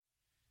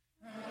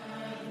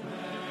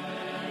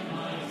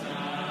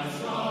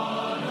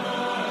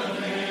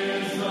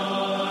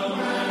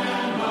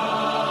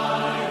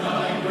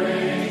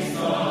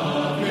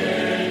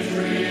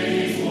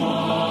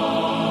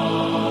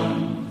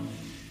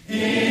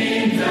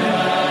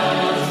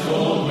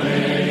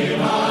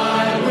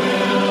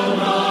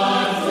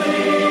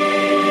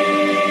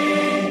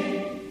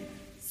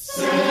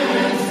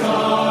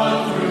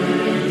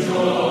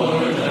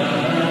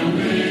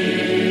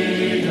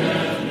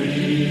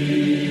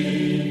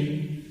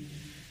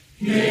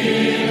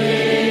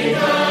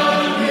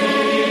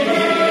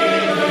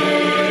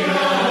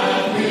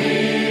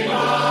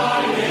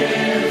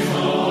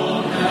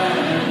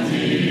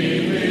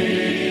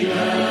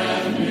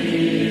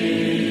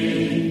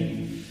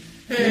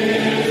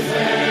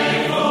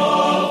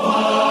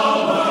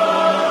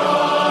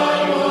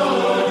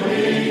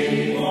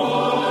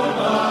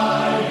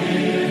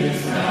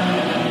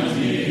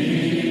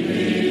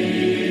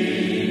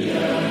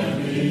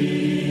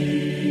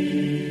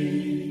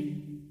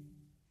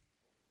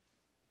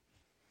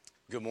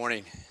Good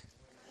morning.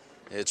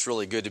 It's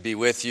really good to be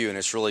with you, and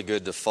it's really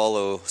good to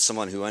follow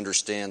someone who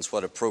understands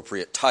what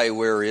appropriate tie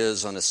wear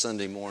is on a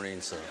Sunday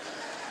morning. So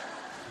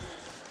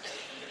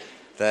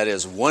that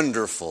is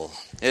wonderful.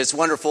 It's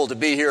wonderful to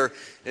be here.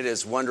 It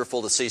is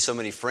wonderful to see so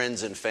many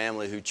friends and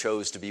family who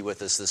chose to be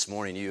with us this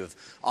morning. You have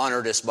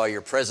honored us by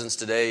your presence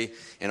today,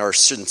 and our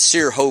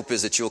sincere hope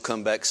is that you'll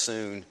come back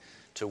soon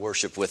to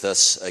worship with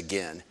us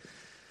again.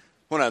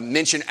 I want to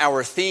mention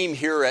our theme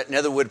here at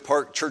Netherwood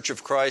Park Church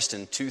of Christ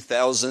in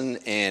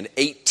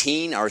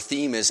 2018. Our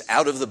theme is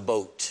Out of the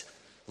Boat,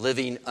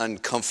 Living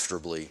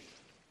Uncomfortably.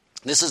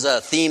 This is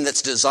a theme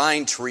that's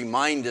designed to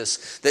remind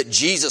us that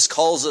Jesus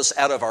calls us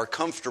out of our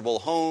comfortable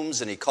homes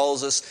and He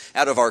calls us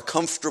out of our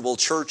comfortable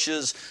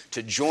churches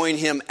to join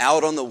Him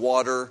out on the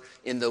water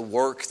in the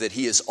work that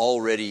He is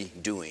already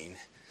doing.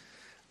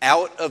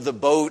 Out of the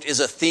boat is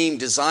a theme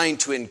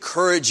designed to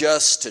encourage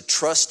us to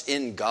trust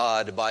in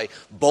God by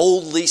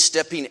boldly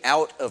stepping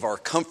out of our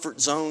comfort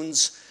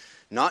zones,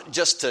 not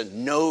just to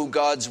know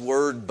God's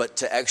word, but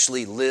to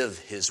actually live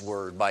His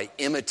word by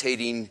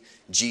imitating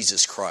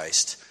Jesus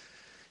Christ.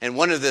 And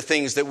one of the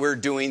things that we're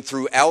doing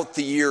throughout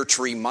the year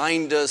to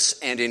remind us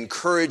and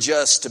encourage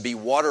us to be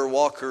water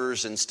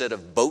walkers instead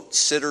of boat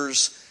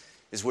sitters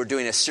is we're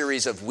doing a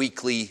series of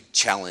weekly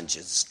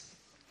challenges.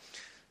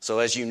 So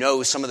as you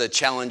know, some of the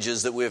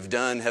challenges that we've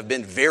done have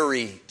been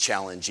very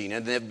challenging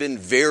and they've been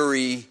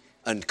very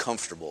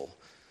uncomfortable.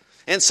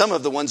 And some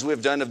of the ones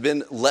we've done have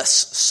been less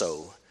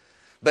so.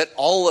 But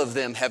all of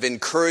them have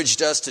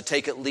encouraged us to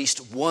take at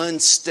least one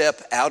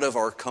step out of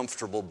our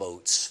comfortable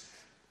boats,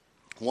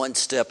 one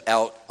step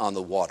out on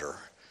the water.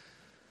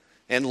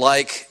 And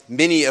like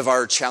many of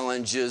our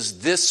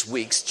challenges, this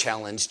week's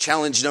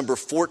challenge number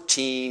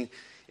 14,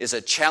 is a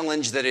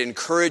challenge that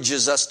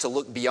encourages us to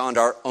look beyond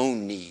our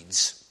own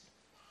needs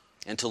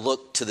and to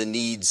look to the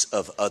needs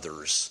of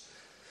others.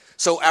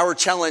 So our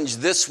challenge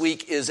this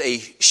week is a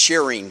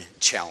sharing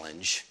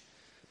challenge.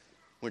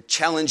 We're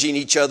challenging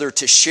each other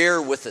to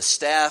share with the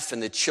staff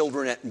and the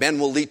children at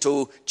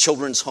Manuelito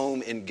Children's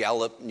Home in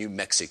Gallup, New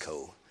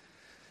Mexico.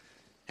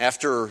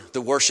 After the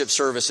worship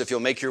service, if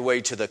you'll make your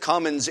way to the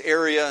Commons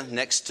area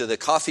next to the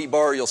coffee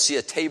bar, you'll see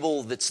a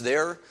table that's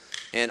there.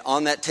 And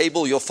on that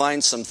table, you'll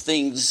find some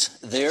things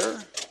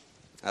there.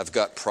 I've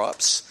got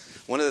props.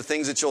 One of the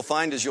things that you'll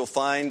find is you'll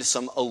find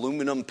some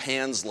aluminum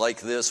pans like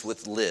this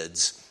with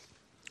lids.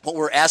 What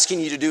we're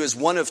asking you to do is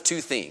one of two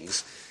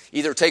things.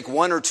 Either take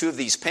one or two of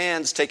these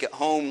pans, take it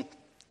home,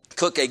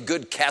 cook a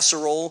good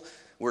casserole.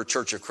 We're a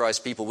Church of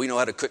Christ people. We know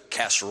how to cook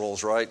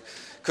casseroles, right?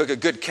 Cook a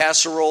good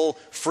casserole,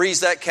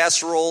 freeze that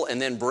casserole,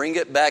 and then bring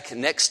it back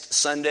next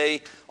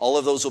Sunday. All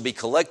of those will be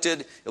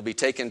collected. It'll be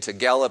taken to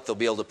Gallup. They'll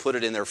be able to put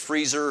it in their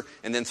freezer,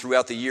 and then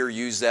throughout the year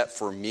use that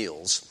for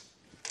meals.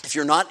 If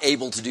you're not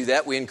able to do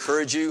that, we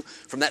encourage you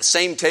from that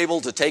same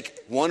table to take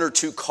one or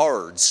two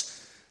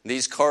cards.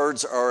 These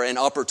cards are an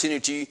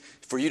opportunity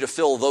for you to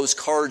fill those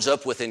cards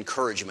up with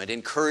encouragement,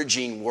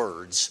 encouraging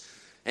words,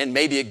 and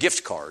maybe a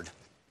gift card.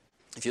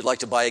 If you'd like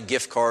to buy a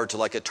gift card to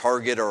like a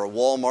Target or a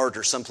Walmart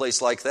or someplace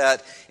like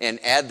that and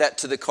add that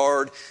to the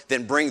card,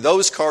 then bring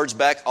those cards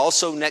back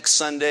also next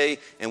Sunday,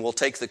 and we'll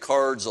take the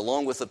cards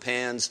along with the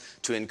pans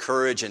to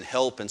encourage and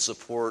help and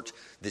support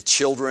the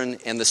children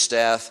and the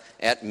staff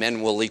at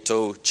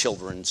Manuelito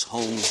Children's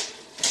Home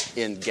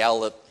in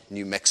Gallup,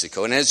 New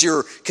Mexico. And as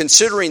you're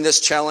considering this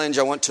challenge,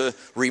 I want to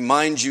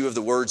remind you of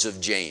the words of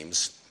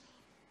James.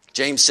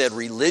 James said,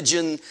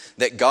 "Religion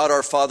that God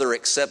our Father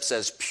accepts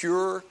as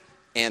pure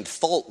and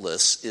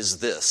faultless is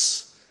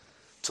this,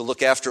 to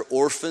look after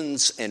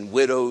orphans and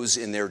widows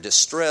in their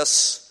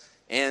distress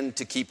and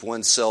to keep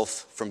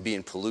oneself from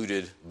being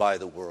polluted by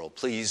the world."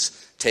 Please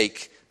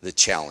take the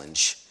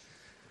challenge.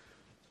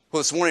 Well,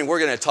 this morning we're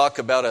going to talk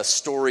about a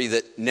story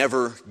that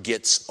never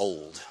gets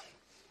old.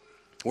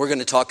 We're going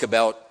to talk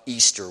about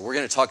Easter. We're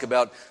going to talk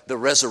about the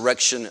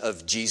resurrection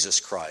of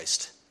Jesus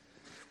Christ.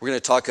 We're going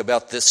to talk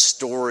about this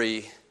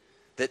story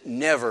that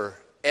never,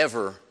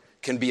 ever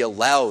can be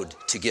allowed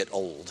to get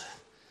old.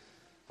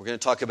 We're going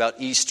to talk about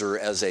Easter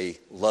as a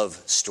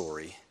love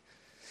story.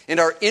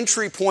 And our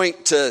entry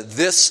point to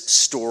this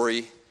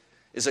story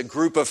is a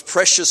group of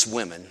precious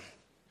women.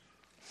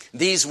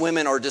 These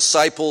women are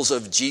disciples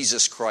of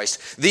Jesus Christ.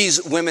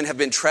 These women have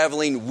been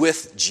traveling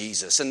with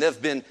Jesus, and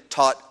they've been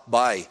taught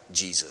by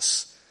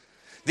Jesus.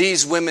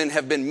 These women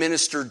have been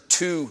ministered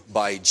to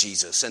by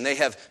Jesus, and they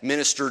have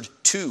ministered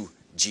to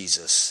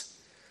Jesus.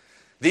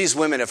 These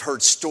women have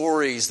heard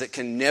stories that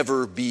can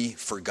never be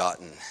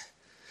forgotten.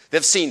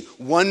 They've seen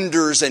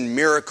wonders and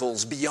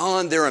miracles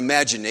beyond their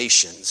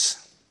imaginations.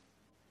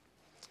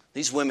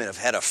 These women have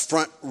had a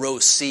front row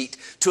seat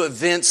to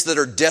events that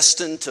are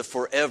destined to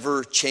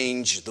forever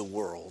change the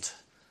world.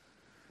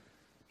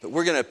 But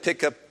we're going to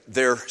pick up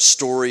their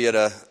story at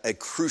a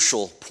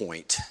crucial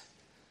point.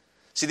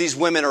 See, these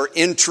women are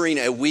entering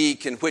a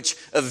week in which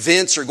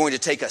events are going to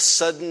take a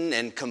sudden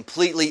and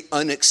completely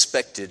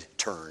unexpected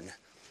turn.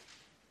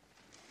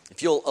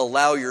 if you'll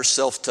allow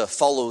yourself to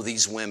follow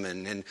these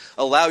women and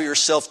allow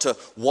yourself to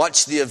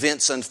watch the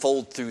events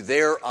unfold through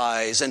their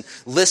eyes and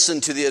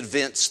listen to the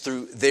events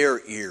through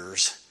their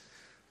ears,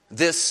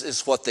 this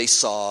is what they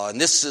saw and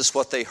this is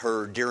what they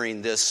heard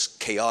during this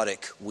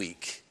chaotic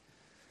week.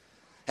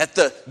 At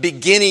the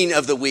beginning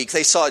of the week,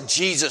 they saw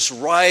Jesus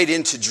ride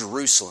into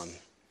Jerusalem.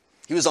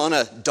 He was on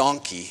a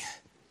donkey.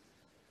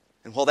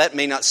 And while that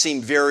may not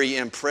seem very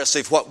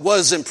impressive, what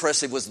was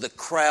impressive was the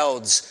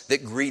crowds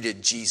that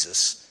greeted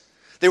Jesus.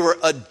 They were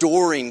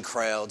adoring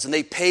crowds, and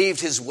they paved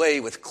his way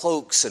with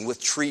cloaks and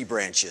with tree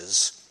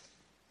branches.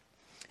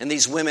 And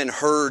these women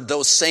heard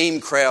those same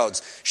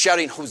crowds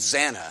shouting,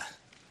 "Hosanna!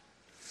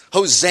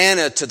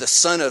 Hosanna to the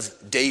Son of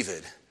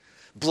David!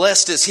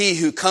 Blessed is he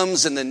who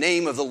comes in the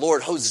name of the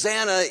Lord!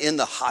 Hosanna in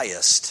the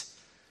highest!"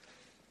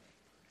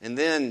 And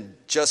then,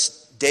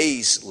 just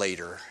days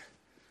later,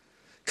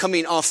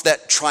 coming off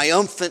that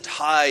triumphant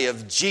high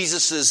of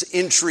Jesus'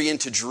 entry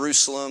into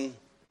Jerusalem,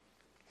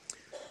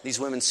 these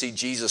women see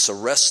Jesus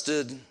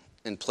arrested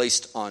and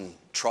placed on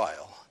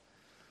trial.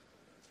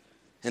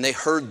 And they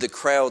heard the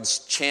crowd's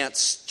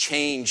chants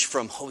change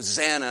from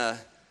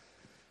Hosanna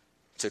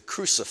to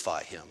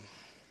crucify him.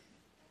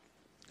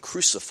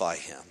 Crucify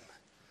him.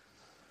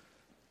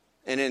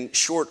 And in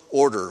short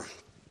order,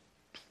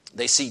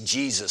 they see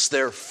Jesus,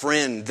 their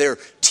friend, their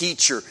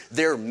teacher,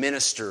 their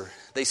minister.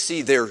 They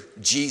see their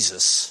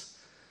Jesus.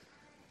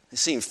 They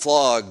see him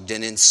flogged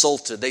and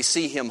insulted. They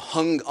see him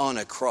hung on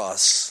a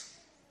cross.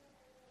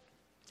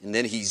 And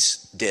then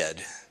he's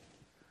dead.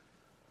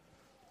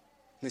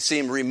 They see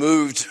him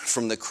removed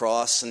from the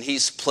cross and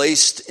he's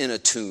placed in a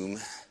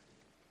tomb.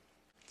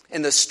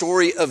 And the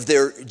story of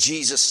their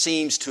Jesus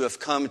seems to have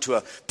come to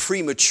a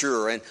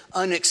premature and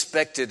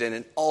unexpected and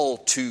an all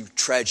too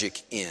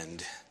tragic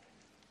end.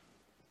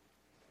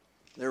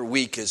 Their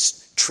week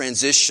has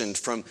transitioned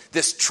from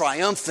this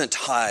triumphant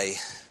high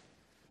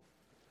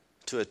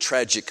to a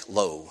tragic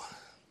low.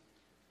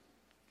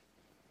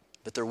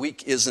 But their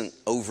week isn't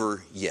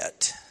over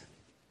yet.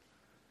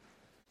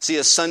 See,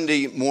 as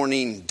Sunday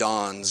morning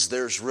dawns,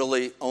 there's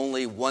really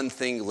only one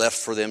thing left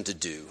for them to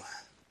do,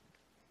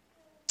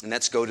 and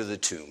that's go to the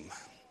tomb.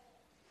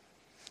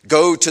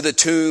 Go to the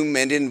tomb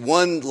and in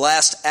one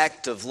last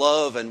act of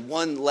love and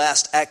one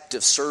last act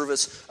of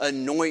service,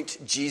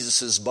 anoint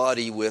Jesus'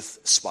 body with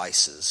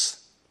spices.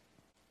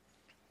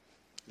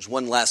 There's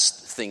one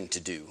last thing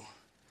to do.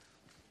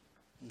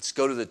 Let's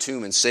go to the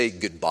tomb and say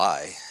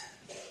goodbye.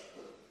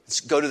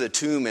 Let's go to the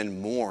tomb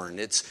and mourn.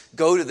 It's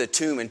go to the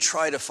tomb and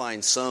try to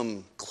find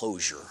some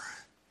closure.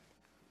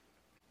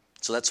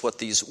 So that's what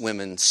these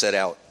women set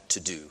out to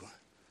do.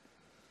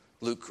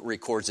 Luke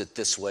records it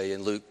this way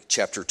in Luke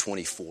chapter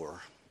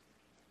 24.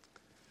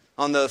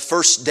 On the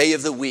first day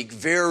of the week,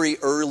 very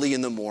early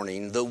in the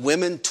morning, the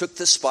women took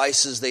the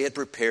spices they had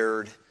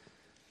prepared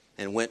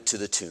and went to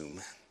the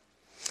tomb.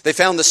 They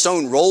found the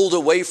stone rolled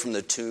away from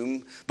the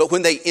tomb, but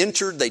when they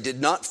entered, they did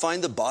not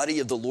find the body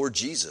of the Lord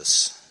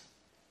Jesus.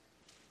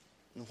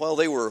 And while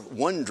they were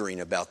wondering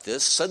about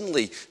this,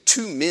 suddenly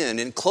 2 men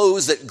in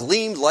clothes that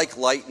gleamed like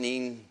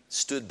lightning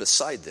stood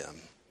beside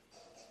them.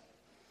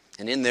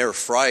 And in their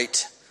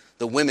fright,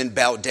 the women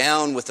bowed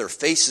down with their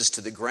faces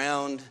to the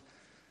ground.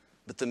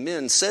 But the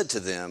men said to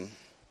them,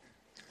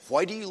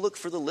 "Why do you look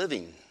for the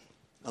living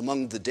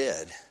among the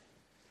dead?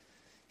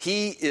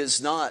 He is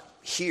not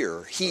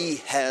here. He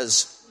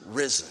has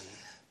risen."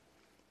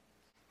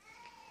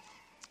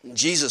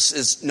 Jesus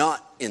is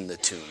not in the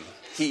tomb.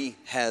 He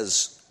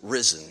has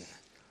risen.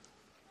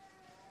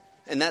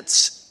 And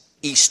that's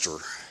Easter.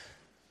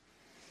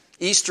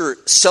 Easter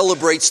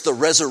celebrates the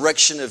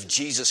resurrection of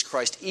Jesus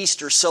Christ.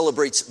 Easter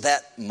celebrates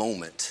that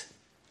moment.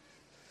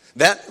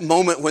 That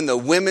moment when the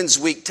women's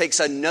week takes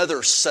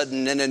another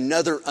sudden and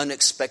another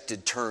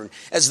unexpected turn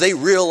as they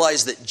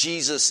realize that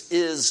Jesus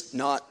is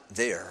not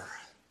there.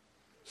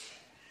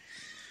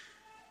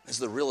 As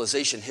the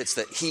realization hits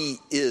that he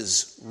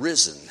is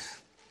risen.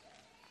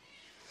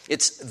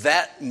 It's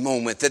that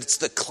moment that it's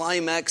the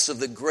climax of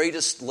the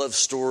greatest love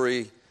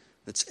story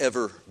that's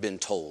ever been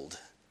told.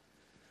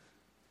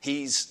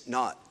 He's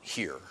not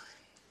here.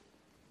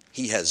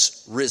 He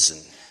has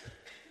risen.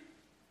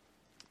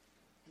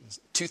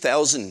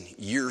 2,000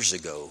 years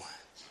ago.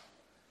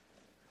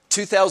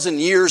 2,000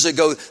 years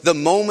ago, the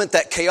moment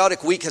that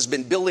chaotic week has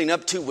been building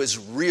up to was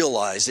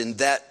realized in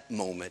that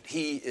moment.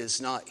 He is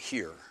not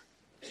here.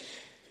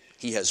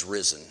 He has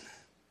risen.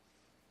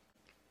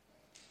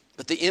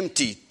 But the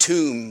empty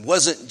tomb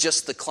wasn't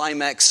just the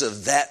climax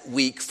of that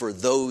week for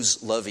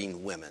those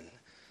loving women.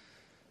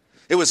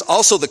 It was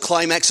also the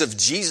climax of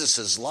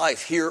Jesus'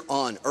 life here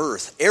on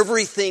earth.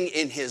 Everything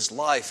in his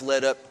life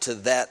led up to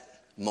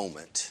that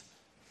moment.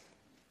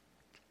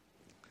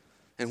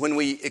 And when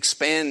we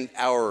expand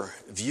our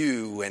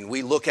view and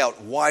we look out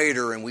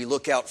wider and we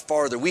look out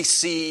farther, we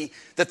see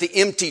that the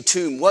empty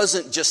tomb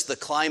wasn't just the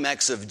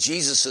climax of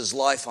Jesus'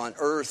 life on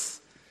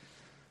earth.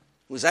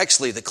 It was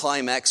actually the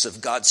climax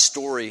of God's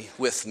story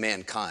with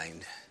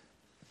mankind.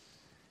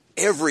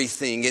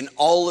 Everything in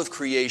all of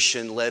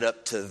creation led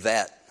up to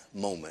that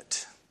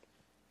moment.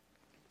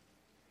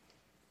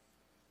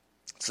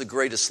 It's the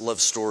greatest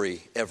love story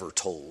ever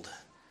told.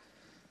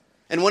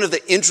 And one of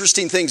the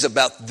interesting things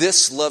about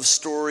this love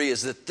story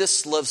is that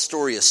this love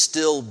story is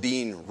still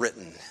being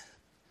written.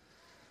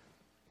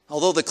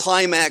 Although the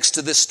climax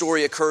to this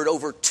story occurred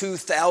over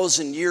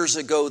 2,000 years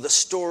ago, the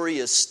story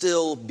is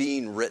still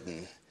being written.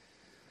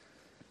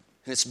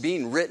 And it's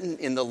being written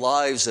in the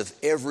lives of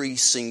every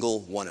single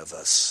one of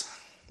us.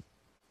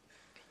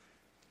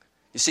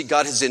 You see,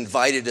 God has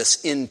invited us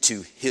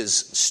into His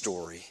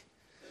story.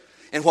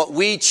 And what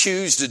we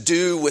choose to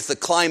do with the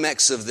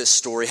climax of this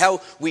story, how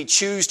we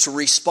choose to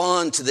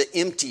respond to the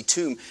empty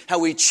tomb, how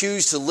we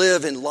choose to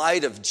live in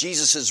light of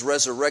Jesus'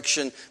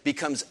 resurrection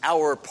becomes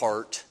our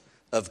part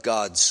of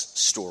God's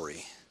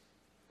story.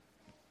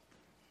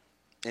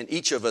 And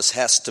each of us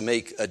has to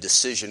make a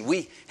decision.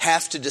 We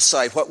have to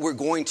decide what we're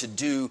going to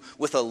do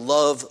with a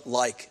love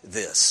like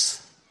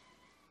this.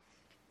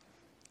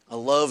 A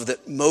love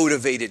that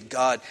motivated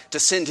God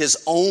to send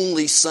His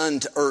only Son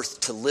to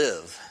earth to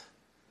live.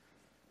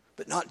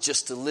 But not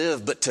just to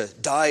live, but to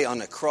die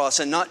on a cross.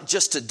 And not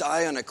just to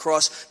die on a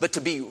cross, but to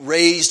be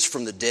raised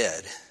from the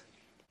dead.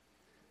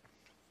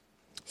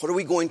 What are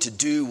we going to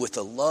do with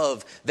a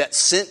love that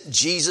sent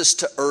Jesus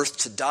to earth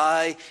to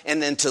die and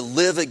then to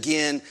live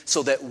again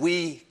so that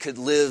we could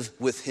live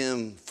with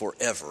Him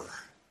forever?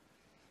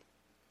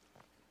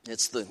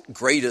 It's the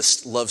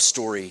greatest love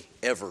story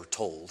ever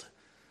told.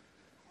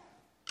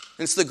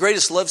 And it's the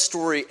greatest love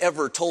story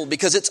ever told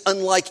because it's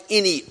unlike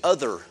any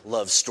other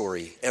love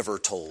story ever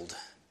told.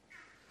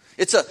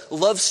 It's a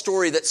love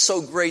story that's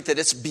so great that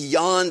it's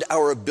beyond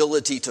our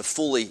ability to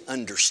fully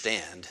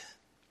understand.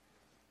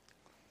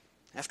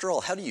 After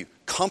all, how do you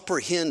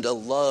comprehend a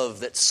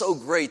love that's so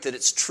great that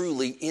it's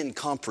truly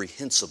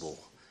incomprehensible?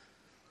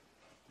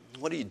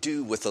 What do you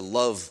do with a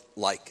love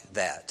like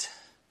that?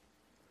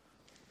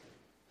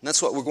 And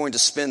that's what we're going to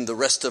spend the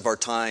rest of our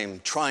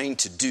time trying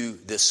to do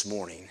this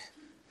morning.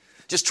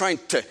 Just trying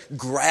to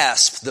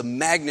grasp the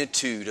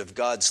magnitude of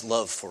God's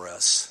love for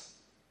us.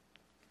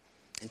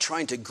 And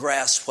trying to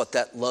grasp what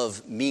that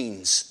love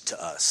means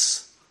to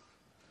us.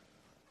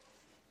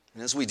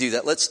 And as we do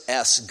that, let's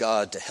ask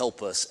God to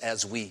help us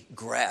as we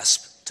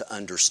grasp to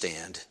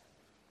understand.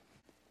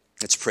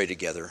 Let's pray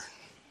together.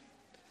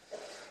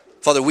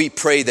 Father, we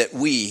pray that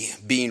we,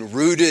 being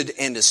rooted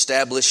and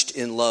established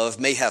in love,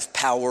 may have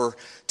power,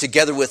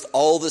 together with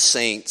all the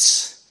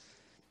saints,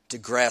 to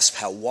grasp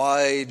how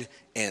wide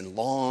and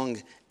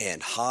long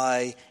and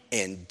high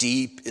and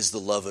deep is the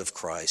love of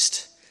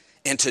Christ,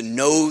 and to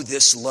know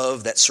this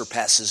love that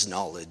surpasses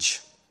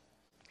knowledge,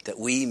 that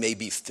we may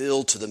be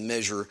filled to the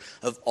measure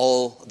of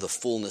all the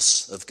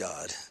fullness of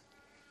God.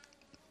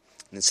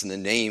 And it's in the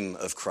name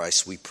of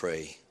Christ we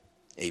pray.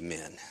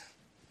 Amen.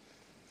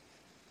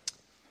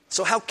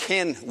 So how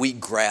can we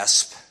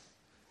grasp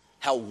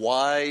how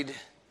wide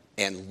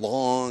and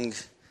long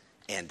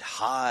and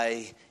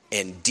high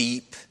and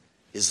deep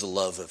is the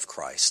love of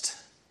Christ?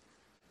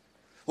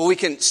 Well, we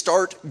can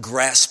start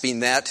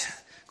grasping that.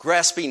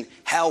 Grasping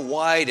how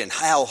wide and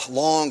how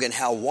long and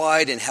how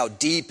wide and how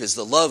deep is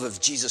the love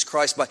of Jesus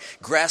Christ by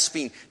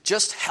grasping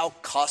just how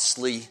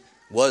costly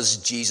was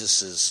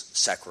Jesus'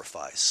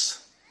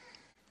 sacrifice.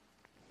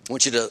 I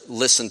want you to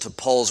listen to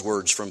Paul's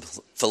words from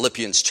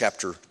Philippians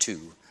chapter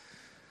 2.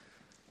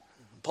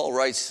 Paul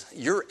writes,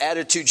 "Your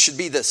attitude should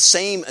be the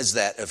same as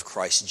that of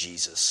Christ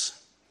Jesus,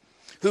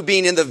 who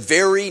being in the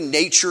very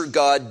nature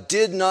God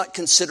did not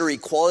consider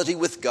equality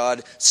with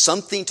God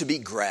something to be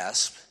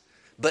grasped,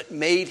 but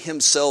made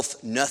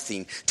himself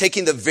nothing,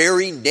 taking the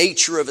very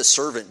nature of a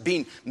servant,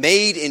 being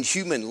made in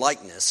human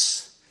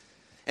likeness,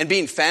 and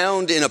being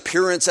found in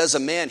appearance as a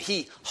man,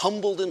 he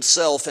humbled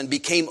himself and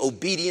became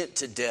obedient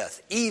to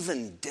death,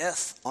 even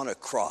death on a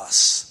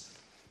cross."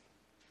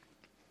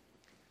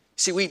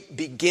 See, we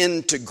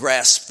begin to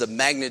grasp the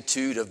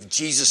magnitude of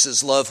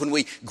Jesus' love when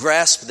we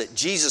grasp that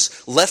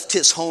Jesus left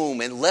His home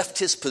and left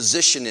His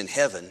position in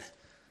heaven.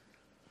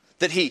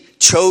 That He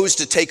chose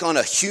to take on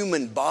a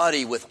human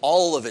body with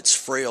all of its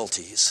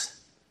frailties.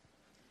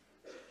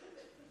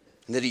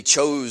 And that He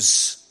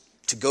chose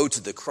to go to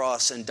the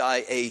cross and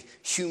die a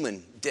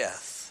human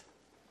death.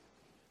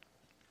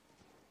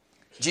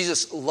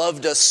 Jesus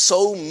loved us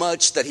so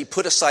much that He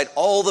put aside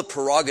all the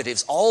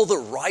prerogatives, all the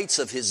rights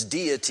of His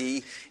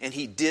deity, and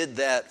He did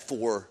that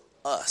for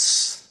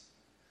us.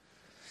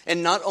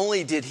 And not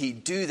only did He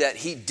do that,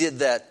 He did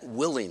that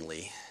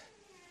willingly.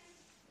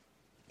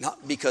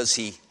 Not because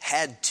He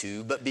had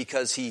to, but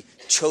because He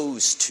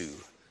chose to.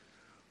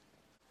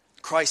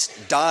 Christ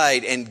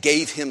died and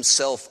gave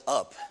Himself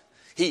up.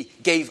 He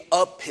gave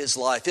up His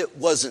life. It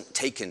wasn't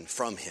taken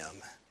from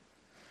Him.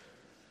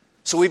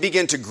 So we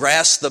begin to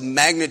grasp the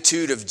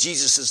magnitude of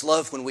Jesus'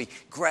 love when we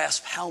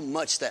grasp how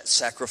much that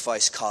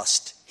sacrifice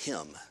cost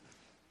Him.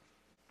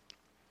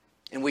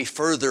 And we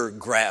further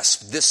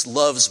grasp this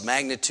love's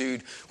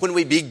magnitude when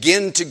we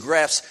begin to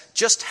grasp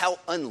just how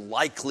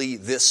unlikely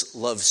this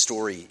love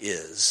story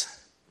is.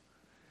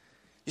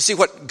 You see,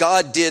 what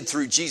God did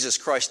through Jesus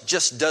Christ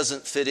just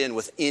doesn't fit in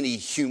with any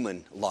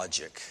human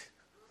logic.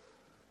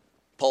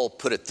 Paul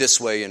put it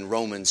this way in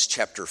Romans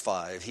chapter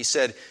 5. He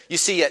said, "You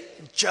see,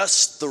 at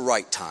just the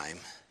right time,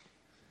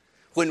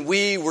 when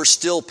we were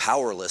still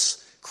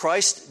powerless,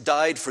 Christ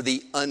died for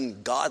the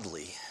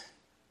ungodly.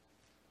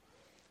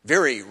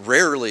 Very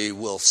rarely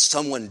will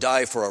someone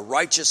die for a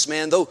righteous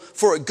man, though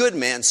for a good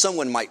man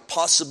someone might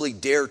possibly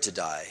dare to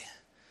die.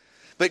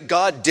 But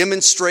God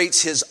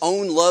demonstrates his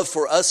own love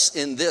for us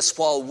in this: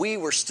 while we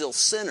were still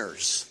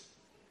sinners,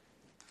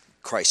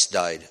 Christ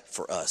died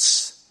for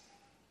us.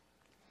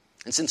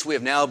 And since we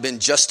have now been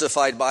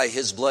justified by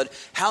his blood,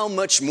 how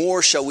much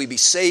more shall we be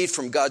saved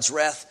from God's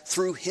wrath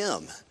through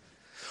him?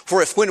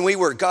 For if when we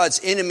were God's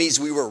enemies,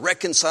 we were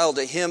reconciled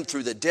to him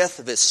through the death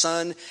of his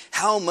Son,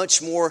 how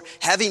much more,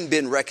 having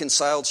been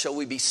reconciled, shall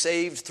we be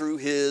saved through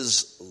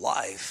his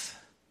life?"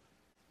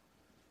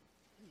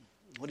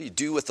 What do you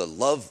do with a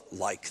love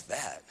like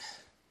that?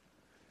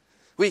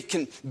 We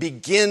can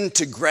begin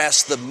to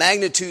grasp the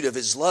magnitude of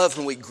his love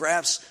when we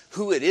grasp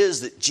who it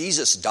is that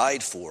Jesus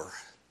died for.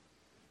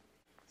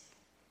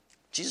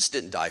 Jesus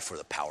didn't die for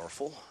the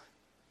powerful.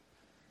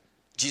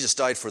 Jesus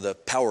died for the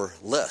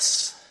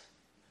powerless.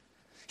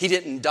 He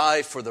didn't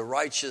die for the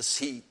righteous.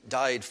 He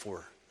died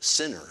for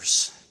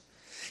sinners.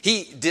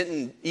 He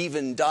didn't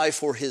even die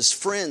for his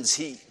friends.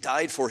 He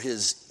died for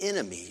his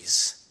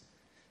enemies.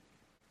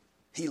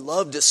 He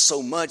loved us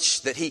so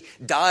much that he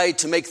died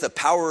to make the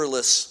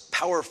powerless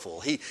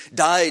powerful. He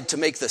died to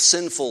make the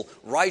sinful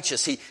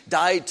righteous. He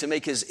died to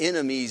make his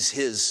enemies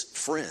his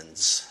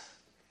friends.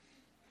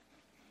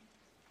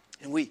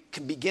 And we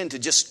can begin to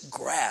just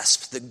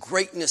grasp the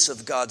greatness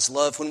of God's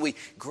love when we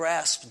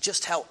grasp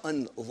just how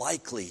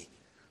unlikely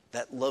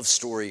that love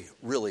story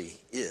really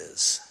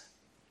is.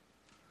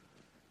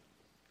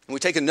 And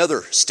we take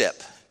another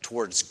step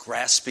towards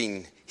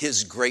grasping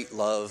his great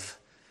love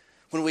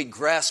when we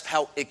grasp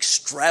how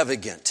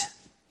extravagant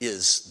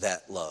is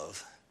that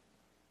love.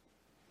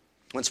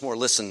 Once more,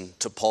 listen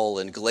to Paul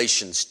in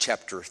Galatians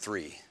chapter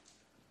 3.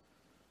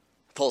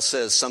 Paul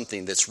says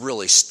something that's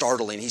really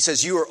startling. He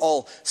says, "You are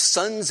all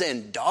sons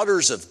and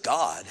daughters of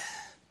God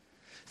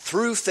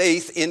through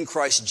faith in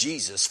Christ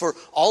Jesus. For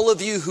all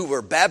of you who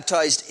were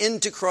baptized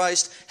into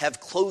Christ have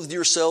clothed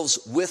yourselves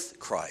with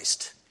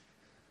Christ.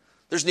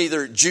 There's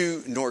neither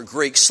Jew nor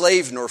Greek,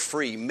 slave nor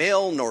free,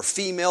 male nor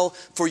female,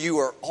 for you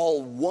are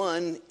all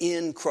one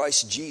in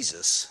Christ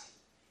Jesus."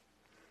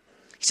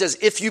 He says,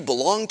 if you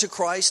belong to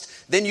Christ,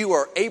 then you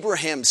are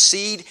Abraham's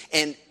seed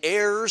and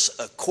heirs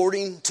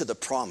according to the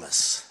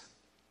promise.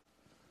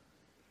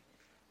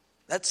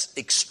 That's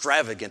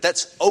extravagant.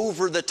 That's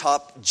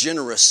over-the-top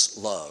generous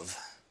love.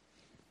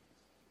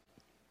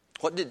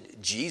 What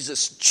did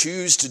Jesus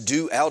choose to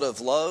do out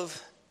of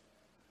love?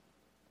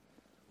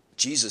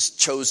 Jesus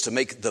chose to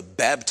make the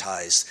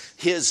baptized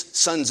his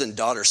sons and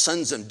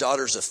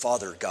daughters of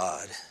Father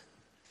God.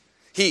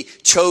 He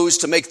chose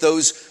to make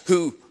those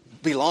who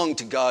belong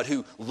to God,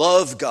 who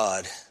love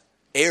God,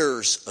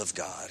 heirs of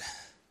God.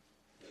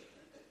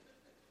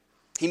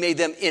 He made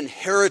them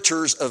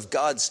inheritors of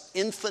God's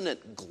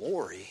infinite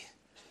glory.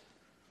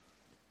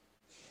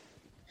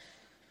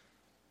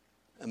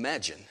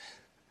 Imagine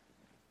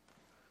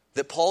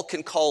that Paul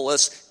can call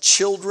us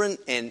children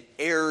and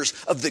heirs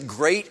of the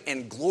great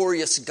and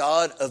glorious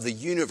God of the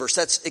universe.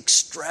 That's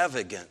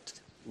extravagant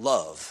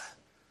love.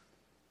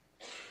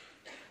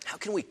 How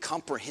can we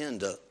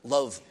comprehend a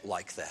love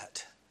like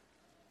that?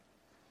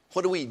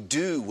 What do we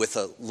do with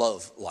a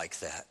love like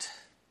that?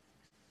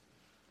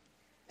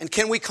 And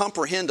can we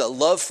comprehend a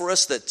love for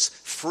us that's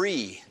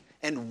free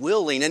and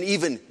willing and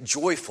even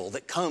joyful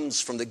that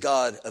comes from the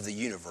God of the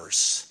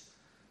universe?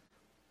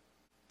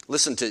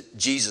 Listen to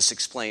Jesus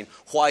explain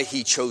why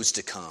he chose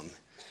to come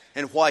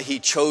and why he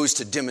chose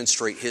to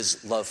demonstrate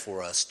his love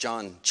for us.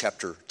 John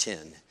chapter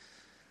 10.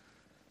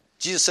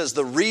 Jesus says,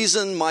 "The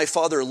reason my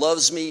Father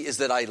loves me is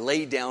that I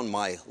lay down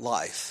my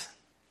life,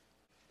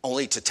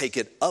 only to take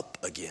it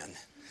up again.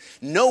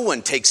 No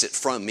one takes it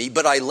from me,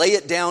 but I lay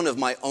it down of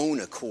my own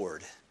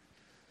accord.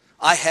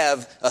 I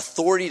have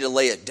authority to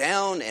lay it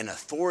down and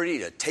authority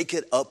to take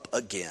it up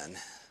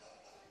again."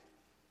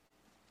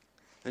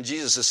 And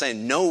Jesus is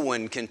saying, no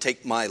one can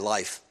take my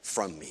life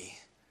from me.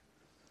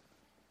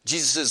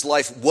 Jesus'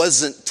 life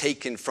wasn't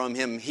taken from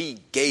him. He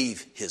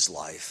gave his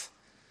life.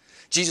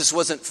 Jesus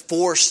wasn't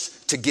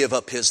forced to give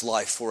up his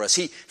life for us.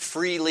 He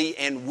freely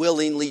and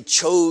willingly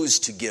chose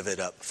to give it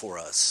up for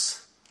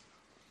us.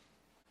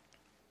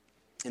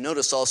 And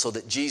notice also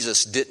that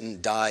Jesus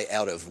didn't die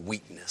out of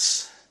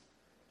weakness.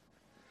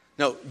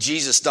 No,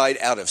 Jesus died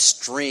out of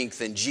strength,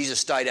 and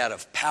Jesus died out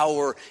of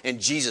power, and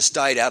Jesus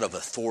died out of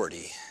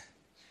authority.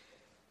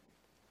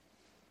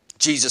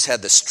 Jesus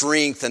had the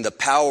strength and the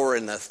power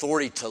and the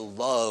authority to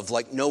love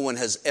like no one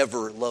has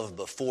ever loved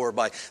before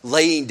by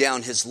laying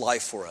down his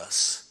life for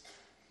us,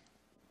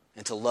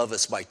 and to love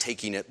us by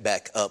taking it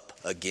back up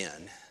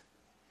again.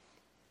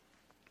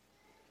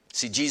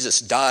 See, Jesus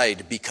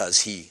died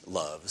because he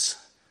loves,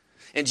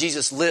 and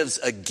Jesus lives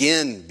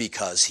again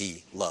because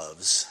he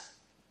loves.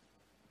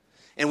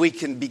 And we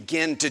can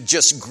begin to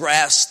just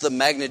grasp the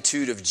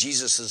magnitude of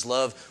Jesus'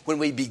 love when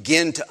we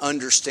begin to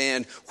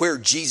understand where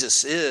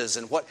Jesus is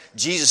and what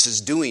Jesus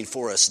is doing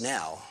for us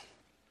now.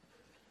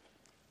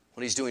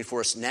 What he's doing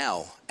for us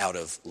now out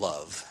of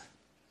love.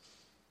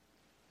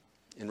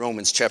 In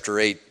Romans chapter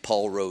 8,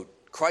 Paul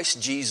wrote,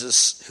 Christ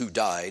Jesus who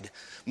died,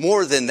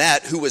 more than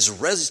that, who was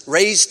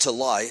raised to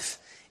life,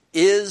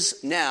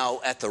 is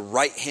now at the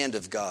right hand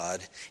of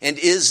God and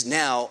is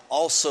now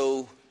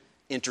also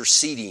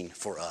interceding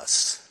for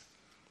us.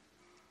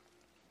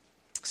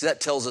 So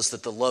that tells us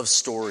that the love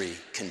story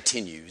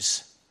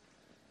continues.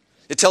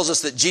 It tells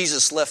us that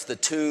Jesus left the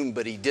tomb,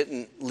 but he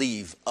didn't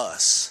leave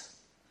us.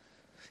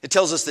 It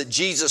tells us that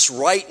Jesus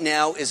right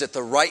now is at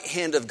the right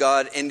hand of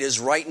God and is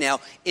right now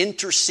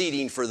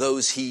interceding for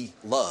those he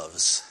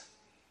loves.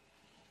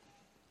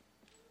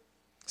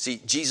 See,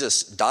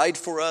 Jesus died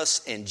for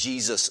us and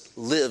Jesus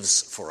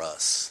lives for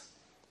us.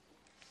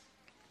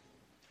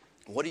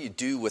 What do you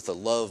do with a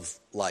love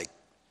like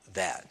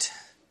that?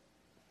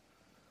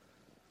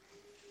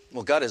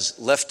 Well, God has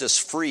left us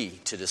free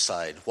to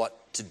decide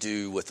what to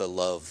do with a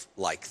love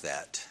like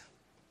that.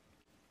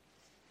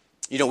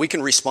 You know, we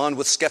can respond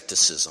with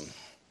skepticism.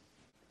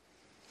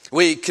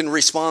 We can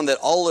respond that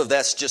all of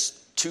that's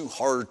just too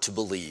hard to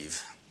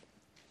believe.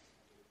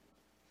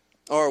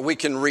 Or we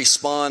can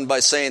respond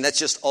by saying that's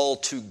just all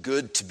too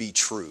good to be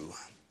true.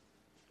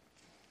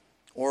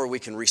 Or we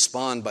can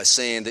respond by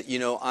saying that,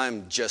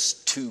 I'm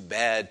just too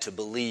bad to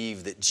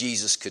believe that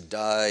Jesus could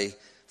die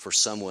for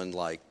someone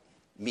like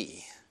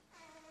me.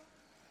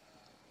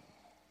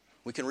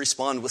 We can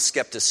respond with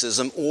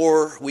skepticism,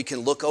 or we can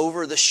look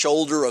over the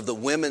shoulder of the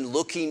women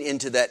looking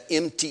into that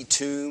empty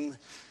tomb,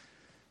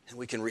 and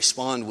we can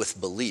respond with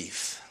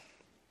belief.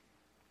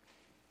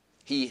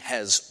 He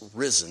has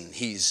risen.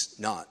 He's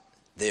not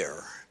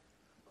there.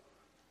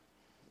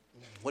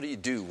 What do you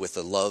do with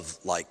a love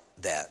like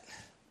that?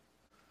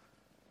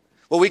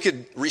 Well, we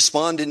could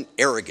respond in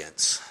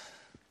arrogance.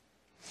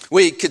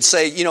 We could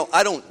say,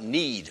 I don't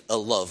need a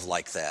love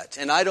like that,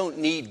 and I don't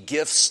need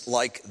gifts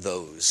like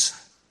those.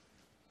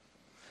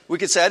 We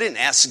could say, I didn't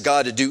ask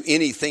God to do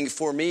anything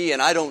for me,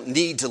 and I don't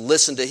need to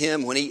listen to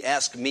him when he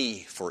asked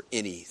me for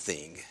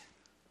anything.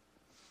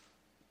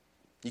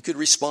 You could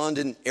respond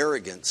in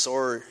arrogance,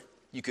 or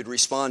you could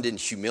respond in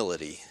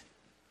humility.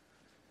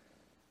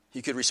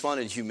 You could respond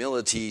in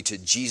humility to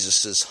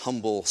Jesus'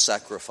 humble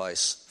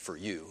sacrifice for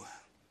you.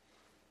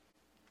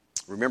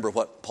 Remember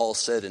what Paul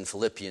said in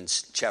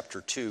Philippians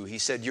chapter 2. He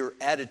said, your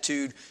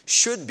attitude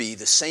should be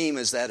the same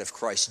as that of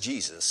Christ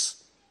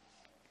Jesus,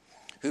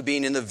 who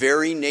being in the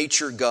very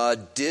nature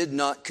God, did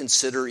not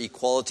consider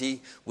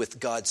equality with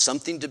God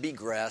something to be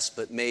grasped,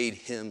 but made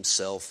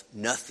himself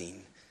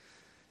nothing.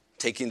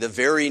 Taking the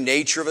very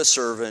nature of a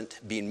servant,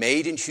 being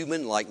made in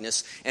human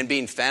likeness, and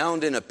being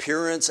found in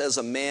appearance as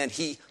a man,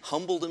 he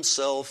humbled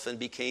himself and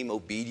became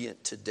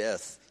obedient to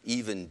death,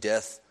 even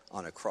death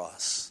on a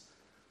cross.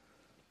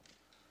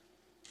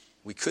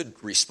 We could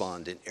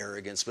respond in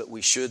arrogance, but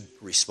we should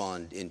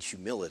respond in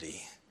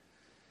humility.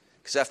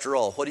 Because after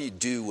all, what do you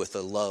do with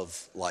a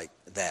love like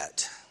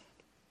that?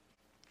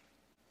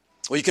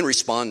 Well, you can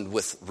respond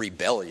with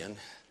rebellion.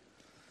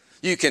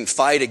 You can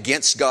fight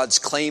against God's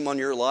claim on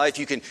your life.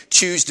 You can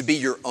choose to be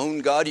your own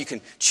God. You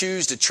can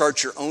choose to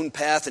chart your own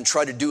path and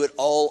try to do it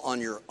all on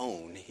your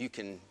own. You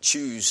can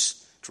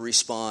choose to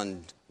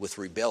respond with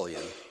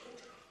rebellion.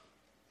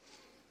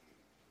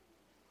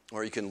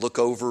 Or you can look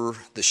over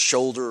the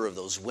shoulder of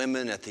those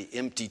women at the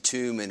empty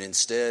tomb and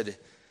instead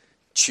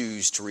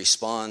choose to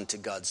respond to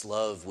God's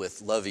love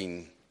with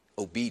loving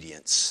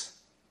obedience.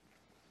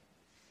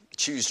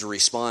 Choose to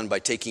respond by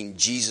taking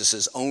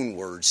Jesus' own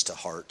words to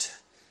heart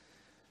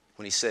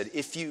when he said,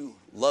 if you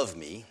love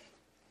me,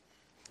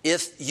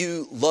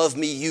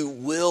 you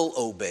will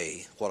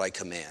obey what I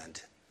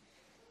command.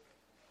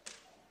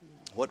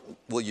 What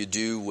will you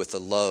do with a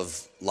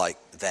love like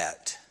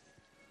that?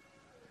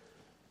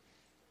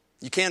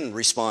 You can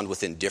respond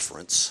with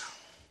indifference.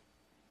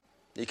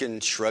 You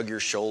can shrug your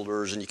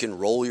shoulders and you can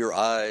roll your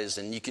eyes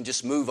and you can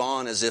just move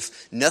on as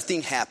if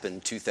nothing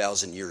happened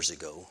 2,000 years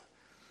ago.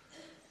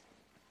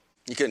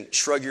 You can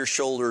shrug your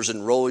shoulders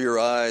and roll your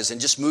eyes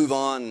and just move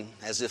on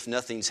as if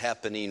nothing's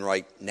happening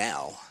right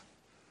now.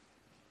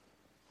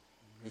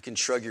 You can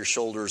shrug your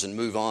shoulders and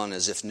move on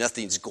as if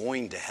nothing's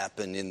going to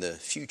happen in the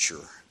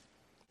future.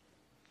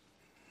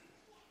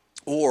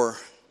 Or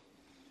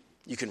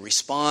you can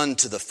respond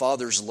to the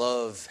Father's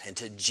love and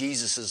to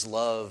Jesus'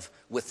 love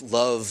with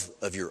love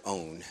of your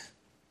own.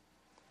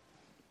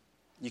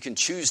 You can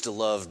choose to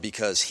love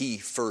because he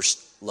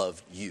first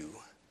loved you.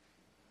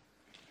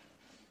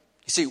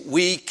 You see,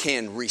 we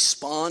can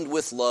respond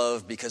with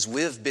love because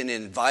we've been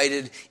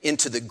invited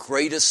into the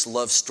greatest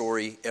love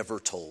story ever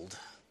told.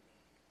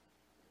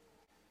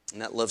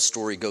 And that love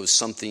story goes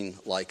something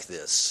like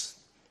this.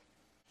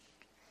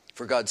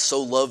 For God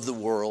so loved the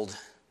world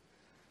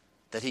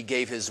that he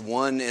gave his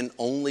one and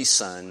only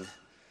Son,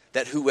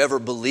 that whoever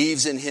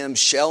believes in him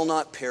shall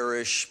not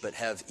perish but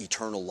have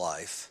eternal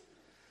life.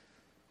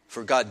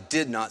 For God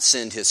did not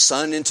send his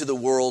Son into the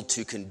world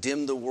to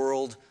condemn the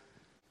world,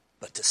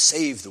 but to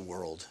save the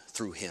world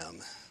through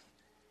him.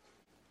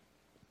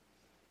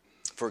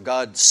 For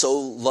God so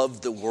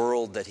loved the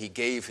world that he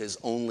gave his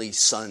only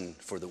Son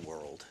for the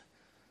world.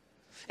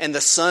 And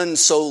the Son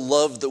so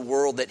loved the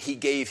world that he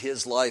gave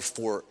his life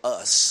for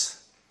us.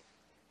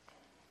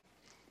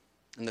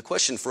 And the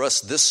question for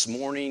us this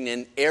morning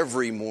and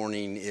every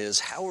morning is,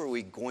 how are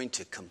we going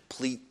to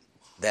complete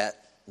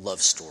that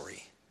love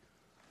story?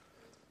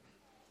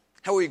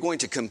 How are we going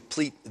to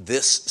complete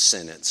this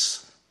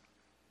sentence?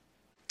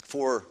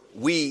 For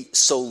we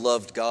so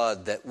loved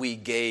God that we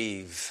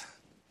gave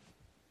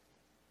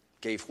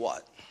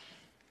what?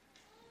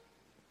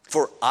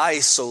 For I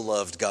so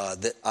loved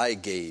God that I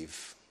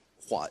gave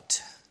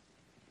what?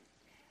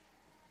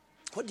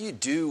 What do you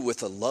do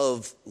with a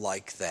love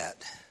like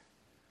that?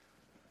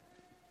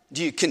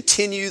 Do you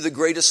continue the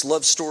greatest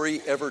love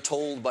story ever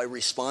told by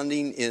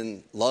responding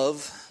in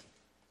love?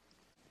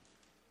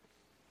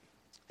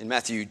 In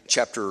Matthew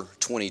chapter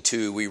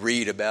 22, we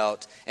read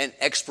about an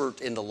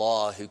expert in the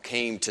law who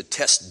came to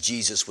test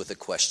Jesus with a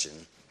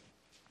question.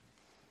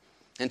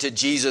 And to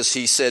Jesus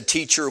he said,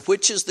 "Teacher,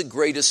 which is the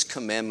greatest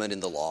commandment in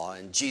the law?"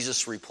 And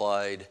Jesus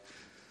replied,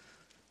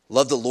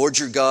 "Love the Lord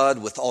your God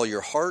with all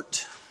your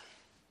heart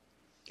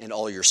and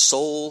all your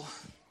soul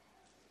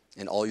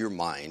and all your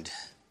mind.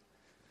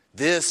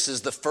 This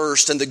is the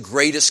first and the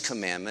greatest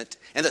commandment,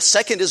 and the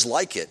second is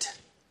like it.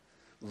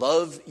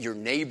 Love your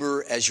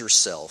neighbor as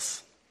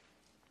yourself.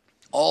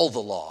 All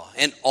the law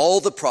and all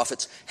the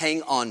prophets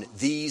hang on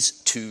these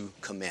two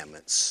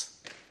commandments."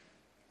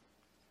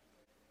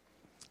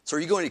 So are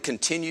you going to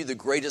continue the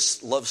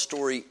greatest love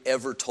story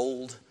ever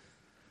told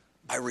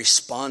by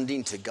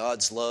responding to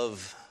God's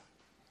love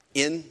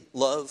in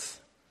love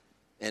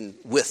and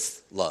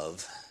with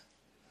love?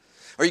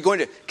 Are you going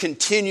to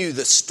continue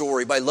the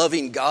story by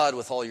loving God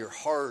with all your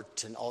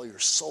heart and all your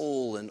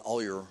soul and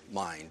all your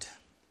mind?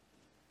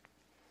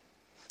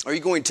 Are you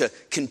going to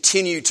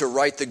continue to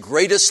write the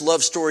greatest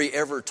love story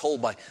ever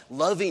told by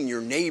loving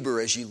your neighbor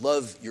as you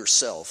love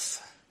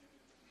yourself?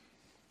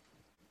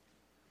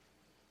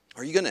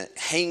 Are you going to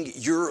hang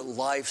your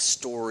life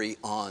story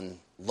on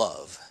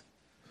love?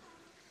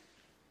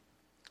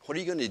 What are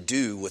you going to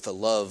do with a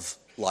love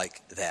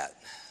like that?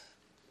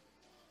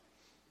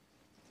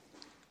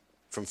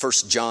 From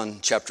 1 John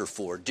chapter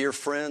 4, "Dear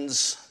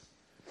friends,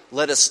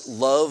 let us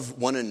love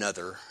one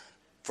another,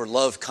 for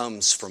love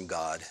comes from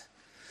God.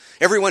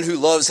 Everyone who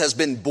loves has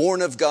been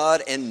born of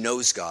God and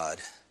knows God.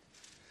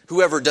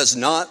 Whoever does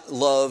not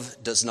love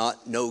does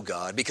not know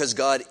God, because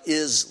God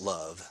is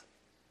love.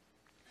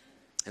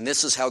 And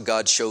this is how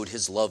God showed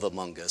his love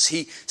among us.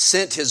 He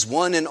sent his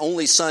one and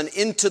only Son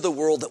into the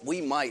world that we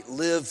might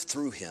live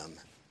through him.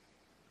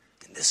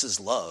 And this is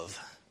love.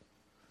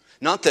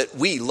 Not that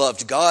we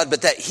loved God,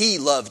 but that he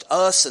loved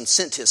us and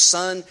sent his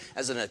Son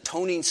as an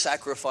atoning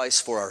sacrifice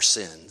for our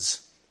sins."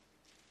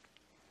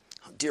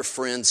 Dear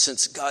friends,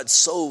 since God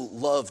so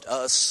loved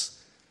us,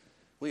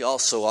 we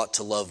also ought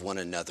to love one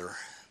another.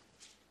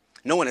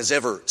 No one has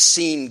ever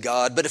seen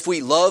God, but if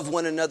we love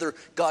one another,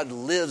 God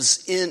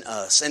lives in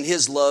us, and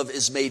his love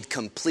is made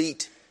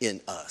complete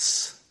in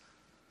us.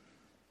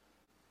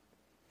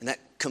 And that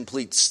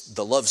completes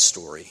the love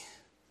story.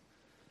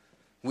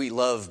 We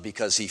love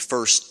because he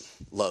first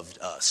loved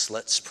us.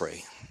 Let's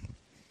pray.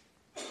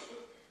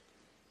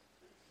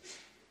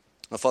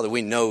 Now, Father,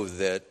 we know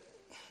that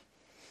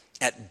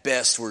at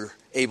best we're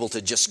able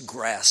to just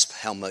grasp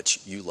how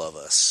much you love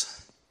us.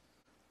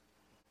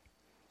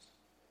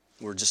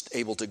 We're just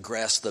able to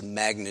grasp the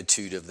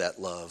magnitude of that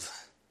love.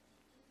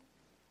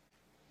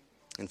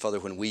 And Father,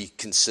 when we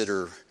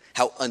consider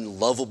how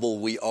unlovable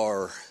we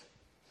are,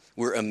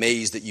 we're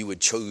amazed that you would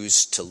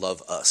choose to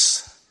love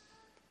us.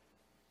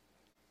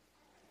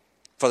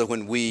 Father,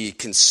 when we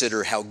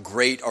consider how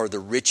great are the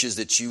riches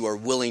that you are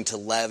willing to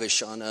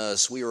lavish on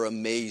us, we are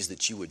amazed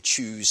that you would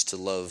choose to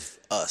love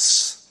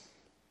us.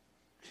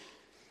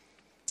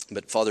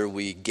 But Father,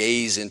 we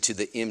gaze into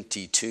the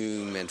empty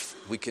tomb and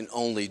we can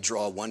only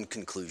draw one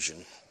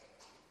conclusion.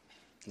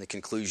 And the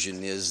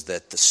conclusion is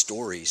that the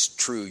story's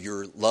true.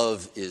 Your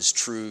love is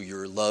true.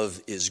 Your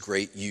love is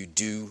great. You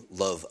do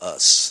love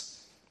us.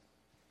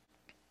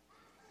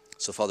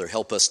 So Father,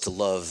 help us to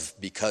love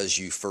because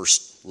you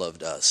first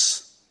loved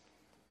us.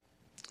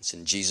 It's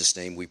in Jesus'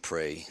 name we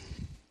pray.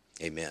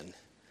 Amen.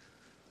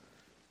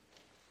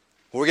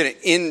 We're going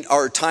to end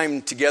our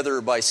time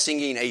together by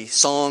singing a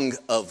song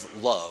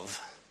of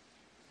love.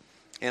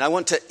 And I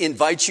want to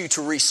invite you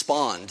to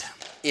respond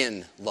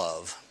in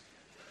love.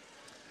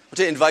 I want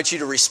to invite you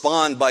to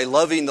respond by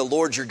loving the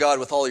Lord your God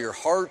with all your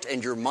heart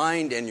and your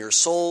mind and your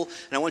soul.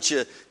 And I want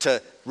you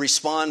to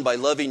respond by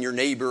loving your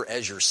neighbor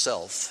as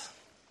yourself.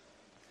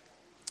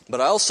 But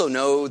I also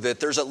know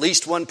that there's at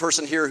least one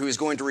person here who is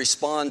going to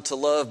respond to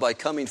love by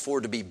coming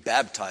forward to be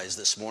baptized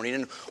this morning.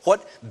 And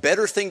what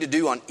better thing to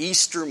do on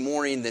Easter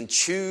morning than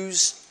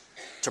choose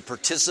to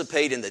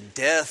participate in the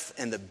death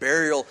and the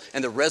burial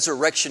and the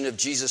resurrection of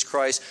Jesus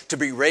Christ, to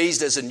be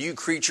raised as a new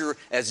creature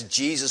as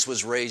Jesus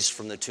was raised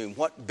from the tomb.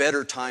 What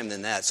better time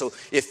than that? So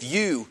if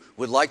you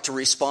would like to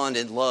respond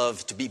in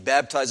love, to be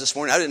baptized this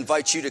morning, I'd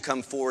invite you to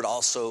come forward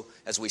also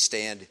as we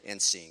stand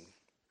and sing.